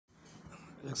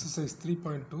Exercise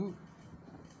 3.2,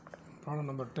 problem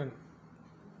number 10.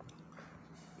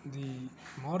 The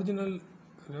marginal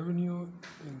revenue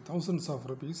in thousands of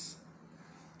rupees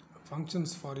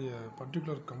functions for a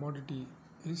particular commodity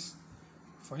is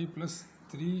 5 plus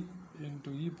 3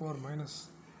 into e power minus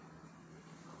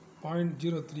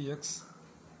 0.03x,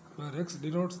 where x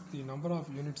denotes the number of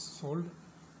units sold.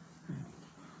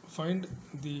 Find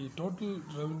the total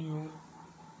revenue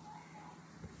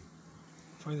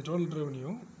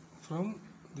from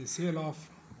the sale of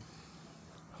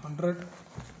 100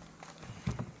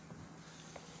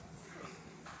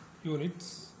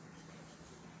 units.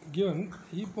 Given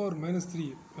e power minus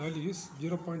 3 value is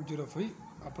 0.05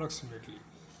 approximately.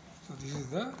 So this is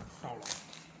the problem.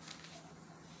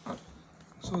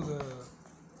 So the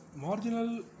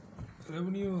marginal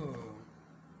revenue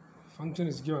function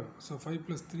is given. So 5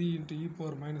 plus 3 into e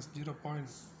power minus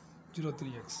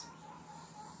 0.03x.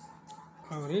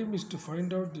 Our aim is to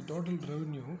find out the total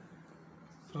revenue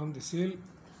from the sale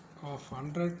of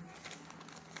 100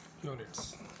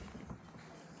 units.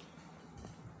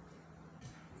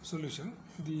 Solution: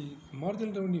 the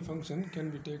marginal revenue function can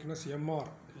be taken as MR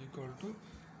equal to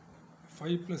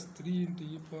 5 plus 3 into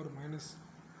e power minus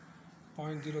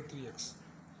 0.03x.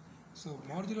 So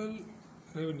marginal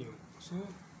revenue, so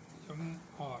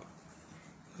MR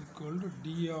equal to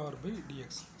dr by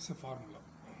dx is a formula.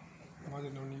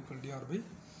 Marginal revenue equal to dr by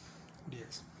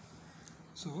dx.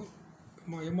 So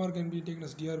MR can be taken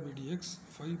as dr by dx,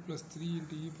 5 plus 3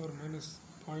 into e power minus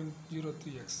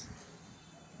 0.03x.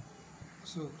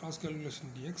 So cross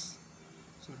calculation dx.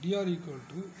 So dr equal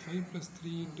to 5 plus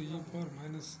 3 into e power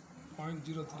minus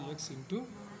 0.03x into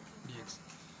dx.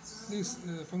 This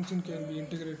function can be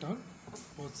integrated on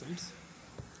both sides.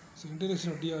 So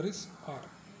integration of dr is r.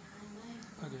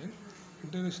 Again,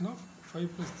 integration of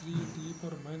 5 plus 3 into e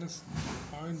power minus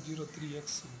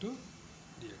 0.03x into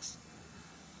dx.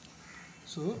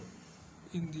 So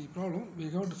in the problem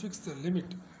we have to fix the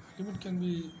limit. Limit can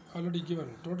be already given.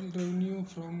 Total revenue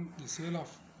from the sale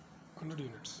of 100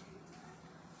 units.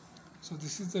 So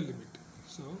this is the limit.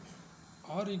 So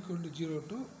r equal to 0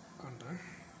 to 100.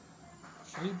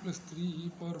 5 plus 3 e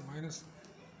power minus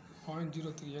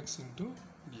 0.03x into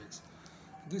dx.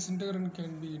 This integrand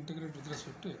can be integrated with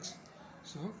respect to x.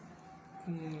 So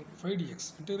 5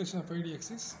 dx. Integration of 5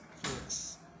 dx is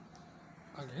 4x.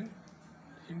 Again,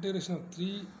 integration of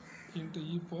 3 into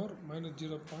e power minus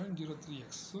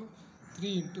 0.03x. So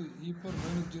 3 into e power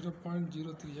minus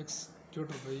 0.03x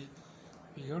divided by,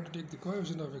 we have to take the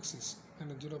coefficient of x is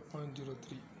minus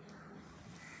 0.03.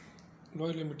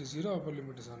 Lower limit is 0, upper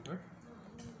limit is 100.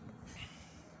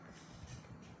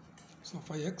 So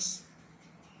 5x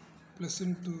plus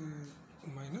into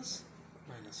minus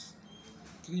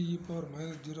 3 e power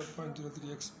minus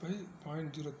 0.03x by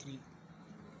 0.03.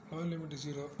 Lower limit is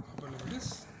 0, upper limit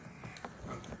is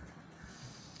 100.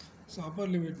 So upper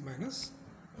limit minus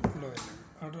lower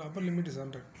limit. Upper limit is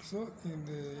 100. So in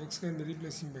the x can be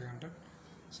replacing by 100.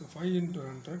 So 5 into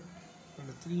 100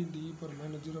 and 3 into e power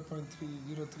minus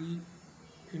 0.303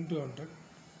 into 100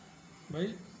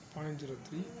 by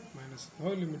 0.03 minus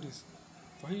lower limit is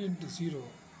 5 into 0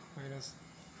 minus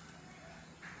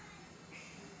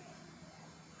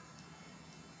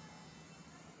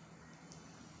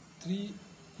 3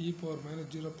 e power minus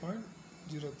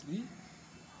 0.03.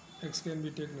 X can be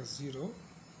taken as 0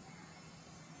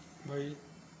 by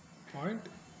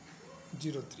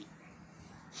 0.03.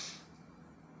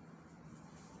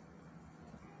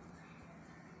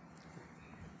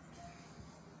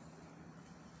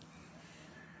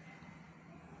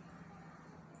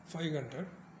 (500)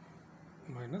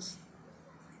 minus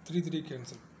 3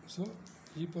 cancel. So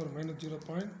e power minus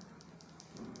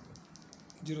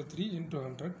 0.03 into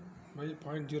 100 by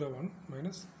 0.01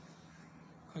 minus,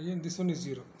 again this one is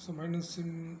 0, so minus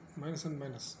in minus and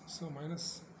minus, so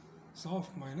minus of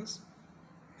minus,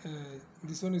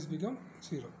 this one is become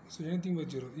 0, so anything by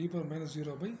 0, e power minus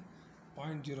 0 by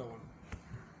 0.01.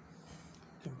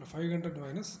 500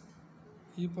 minus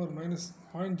e power minus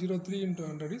 0.03 into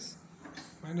 100 is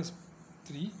minus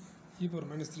 3, e power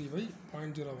minus 3 by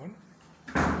 0.01,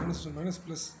 minus to minus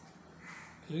plus,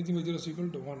 anything by 0 is equal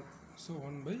to 1, so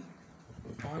 1 by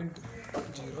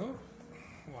 0.01.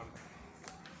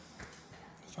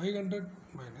 500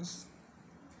 minus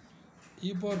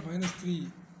e power minus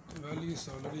 3 value is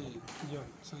already given.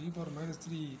 So e power minus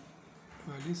 3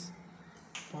 value is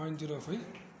 0.05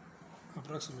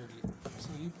 approximately. So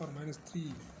e power minus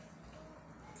 3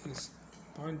 is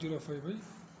 0.05 by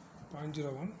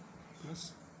 0.01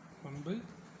 plus 1 by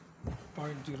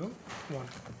 0.01.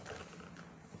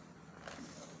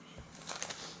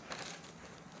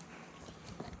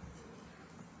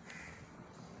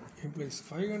 implies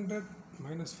 500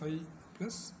 minus 5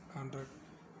 plus 100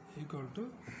 equal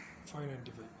to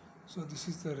 595. So this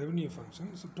is the revenue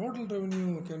function. So total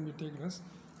revenue can be taken as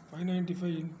 595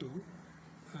 into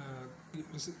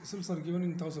results are given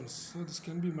in thousands, so this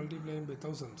can be multiplied by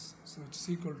thousands, so it's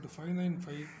equal to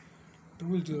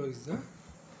 595,200 is the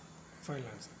final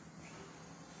answer.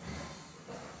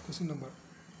 Question number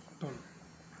 12.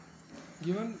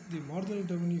 Given the marginal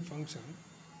revenue function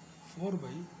 4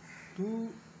 by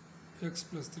 2x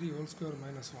plus 3 whole square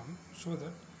minus 1, show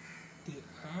that the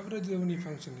average revenue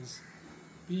function is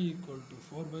p equal to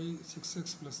 4 by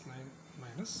 6x plus 9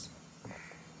 minus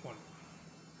 1.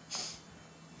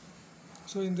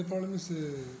 So in the problem is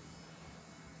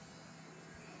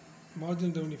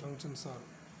marginal revenue functions are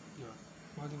given.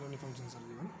 Marginal revenue functions are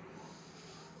given.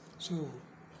 So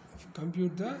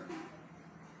compute the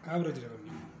average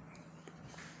revenue.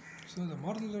 So the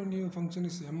marginal revenue function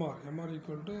is MR. MR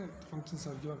equal to the functions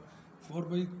are given 4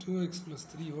 by 2x plus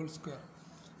 3 whole square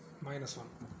minus 1.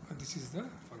 And this is the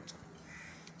function.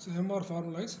 So MR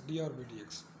formula is dr by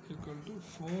dx equal to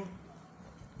 4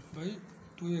 by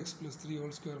 2x plus 3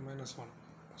 whole square minus 1.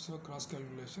 So cross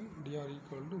calculation dr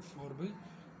equal to 4 by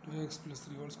 2x plus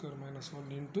 3 whole square minus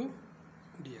 1 into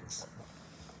dx.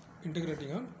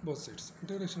 Integrating on both sides.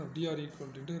 Integration of dr equal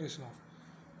to integration of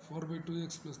 4 by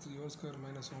 2x plus 3 whole square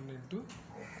minus 1 into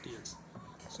dx.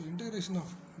 So integration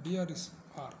of dr is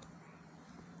r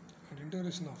and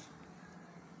integration of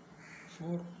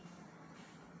 4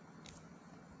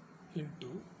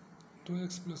 into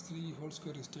 2x plus 3 whole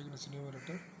square is taken as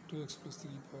numerator, 2x plus 3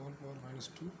 whole power minus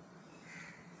 2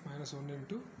 minus 1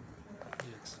 into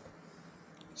dx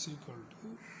is equal to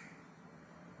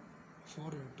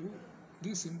 4 into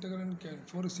this integrand can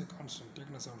 4 is a constant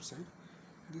taken as outside.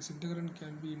 This integrand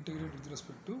can be integrated with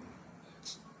respect to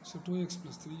x. So 2x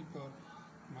plus 3 power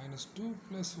minus 2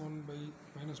 plus 1 by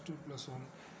minus 2 plus 1,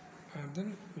 and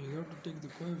then we have to take the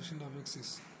coefficient of x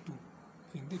is 2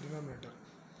 in the denominator,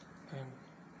 and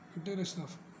integration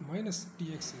of minus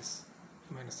dx is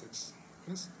minus x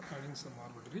plus adding some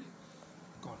arbitrary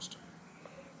constant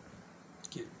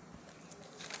k,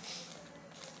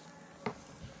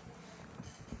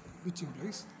 which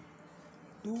implies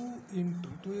 2 into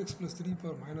 2x plus 3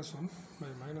 power minus 1 by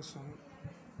minus 1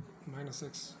 minus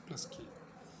x plus k.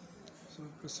 So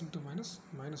plus into minus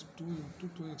 2 into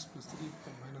 2x plus 3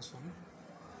 power minus 1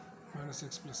 minus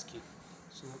x plus k.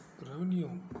 So revenue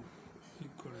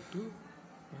equal to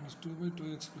minus 2 by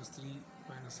 2x plus 3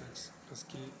 minus x plus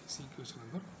k is equation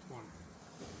number 1.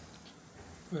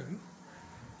 When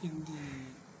in the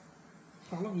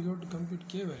problem we have to compute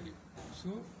k value. So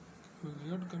we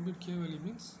have to compute k value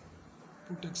means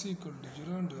put x equal to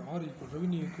 0 and r equal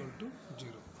revenue equal to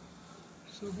 0.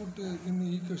 So put in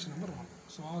the equation number 1.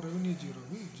 So r revenue 0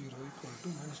 means 0 equal to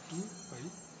minus 2 by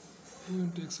 2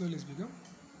 into x values become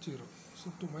 0.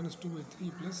 So 2 minus 2 by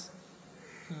 3 plus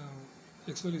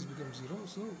x values become 0.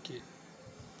 So k.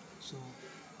 So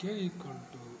k equal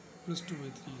to plus 2 by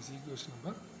 3 is equation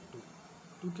number 2.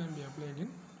 2 can be applied in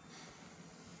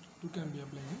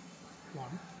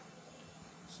 1.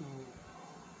 So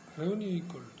revenue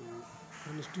equal to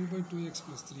minus 2 by 2x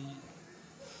plus 3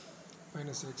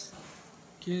 minus x.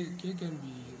 K can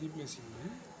be replacing by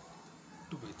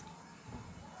 2 by 3.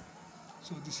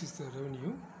 So this is the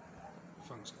revenue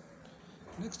function.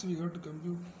 Next we have to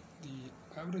compute the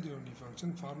average revenue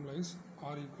function. Formula is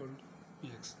r equal to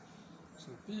px.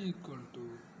 So p equal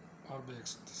to r by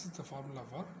x. This is the formula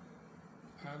for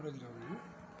average revenue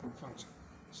function.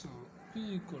 So p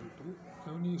equal to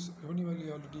revenue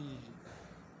value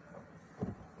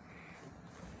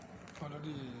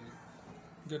already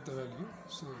get the value.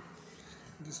 So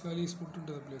this value is put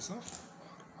into the place of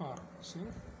r. So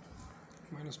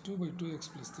minus 2 by 2x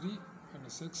plus 3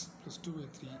 minus x plus 2 by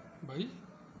 3 by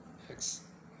x.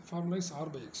 Formula is r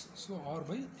by x. So r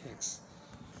by x.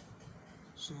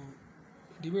 So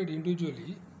divide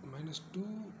individually. Minus 2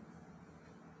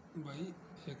 by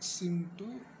x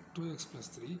into 2x plus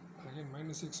 3, again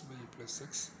minus x by plus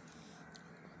x,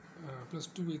 plus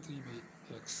 2 by 3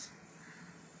 by x.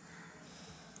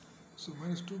 So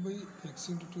minus 2 by x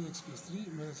into 2x plus 3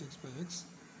 minus x by x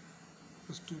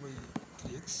plus 2 by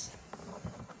 3x.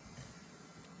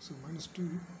 So minus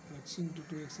 2 x into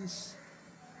 2x is,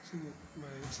 so by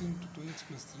x into 2x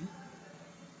plus 3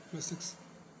 plus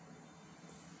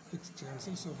x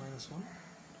cancels, so minus 1,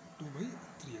 2 by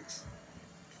 3x.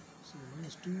 So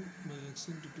minus 2 by x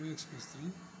into 2x plus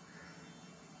 3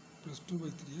 plus 2 by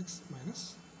 3x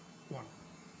minus 1.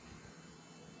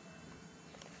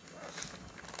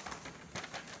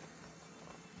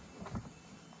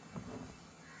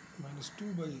 Minus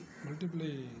 2 by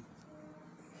multiply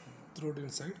throw it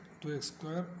inside. 2x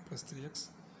square plus 3x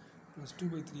plus 2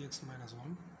 by 3x minus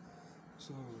 1.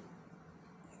 So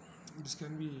this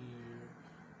can be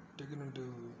taken into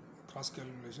cross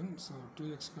calculation. So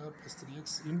 2x square plus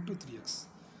 3x into 3x.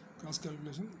 Cross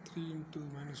calculation, 3x into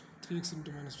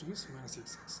minus 2 is minus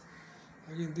 6x.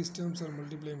 Again, these terms are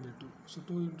multiplying by 2. So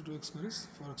 2 into 2x square is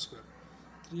 4x square.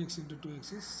 3x into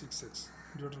 2x is 6x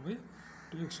divided by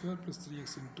 2x square plus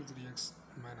 3x into 3x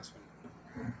minus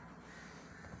 1.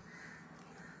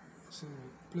 So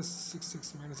plus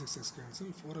 6x minus 6x cancel.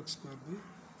 4x square by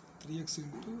 3x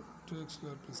into 2x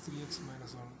square plus 3x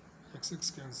minus 1.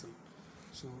 Xx cancel.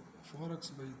 So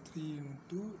 4x by 3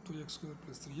 into 2x square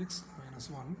plus 3x minus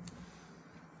 1.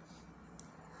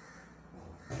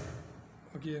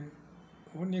 Again,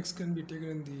 1x can be taken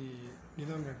in the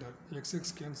denominator.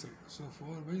 Xx cancel. So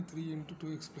 4 by 3 into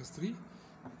 2x plus 3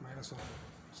 minus 1.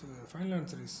 So the final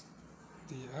answer is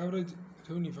the average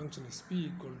revenue function is P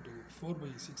equal to 4 by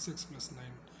 6x plus 9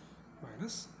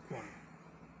 minus 1.